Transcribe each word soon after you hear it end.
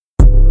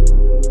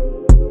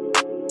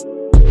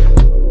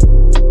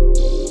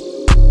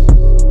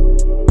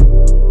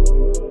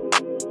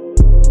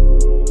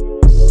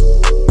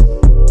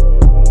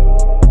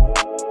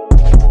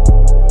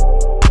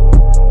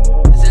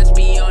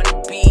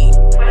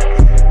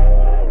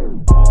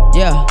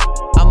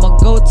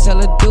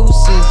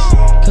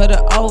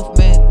off,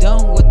 man,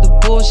 done with the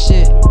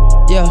bullshit.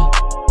 Yeah,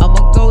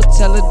 I'ma go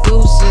tell the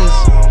Duces.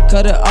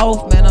 Cut it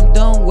off, man, I'm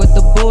done with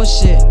the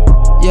bullshit.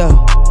 Yeah,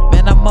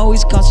 man, I'm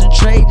always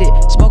concentrated,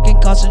 smoking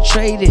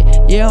concentrated.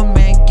 Yeah,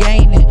 man,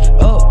 gaining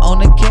up on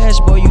the cash,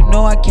 boy, you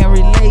know I can't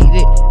relate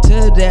it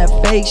to that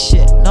fake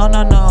shit. No,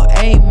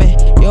 aiming.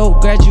 Yo,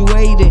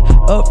 graduated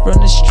up from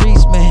the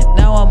streets, man.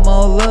 Now I'm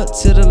all up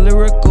to the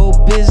lyrical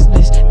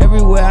business.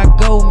 Everywhere I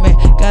go, man,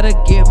 gotta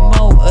get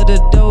more of the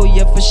dough.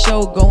 Yeah, for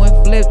sure, go and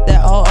flip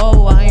that.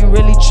 Oh, I ain't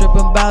really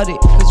tripping about it,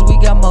 cause we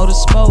got more to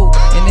smoke.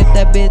 And if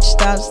that bitch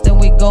stops, then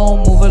we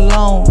gon' move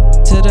along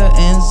to the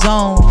end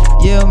zone.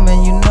 Yeah,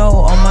 man, you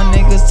know all my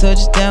niggas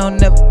touchdown,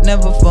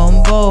 never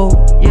fumble.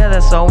 Yeah,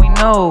 that's all we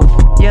know.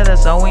 Yeah,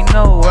 that's all we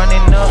know.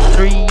 Running up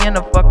 3 in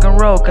a fucking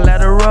row,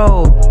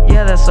 collateral.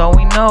 Yeah, that's all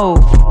we know.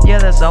 Yeah,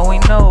 that's all we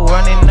know.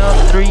 Running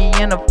up 3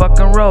 in a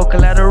fucking row,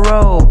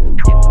 collateral.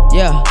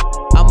 Yeah,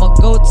 I'ma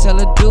go tell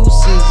the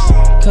Duces.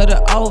 Cut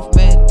it off,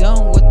 man,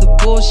 done with the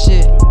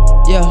bullshit.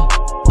 Yeah,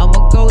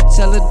 I'ma go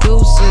tell the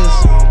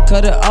Duces.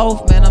 Cut it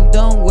off, man, I'm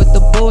done with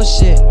the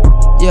bullshit.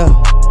 Yeah.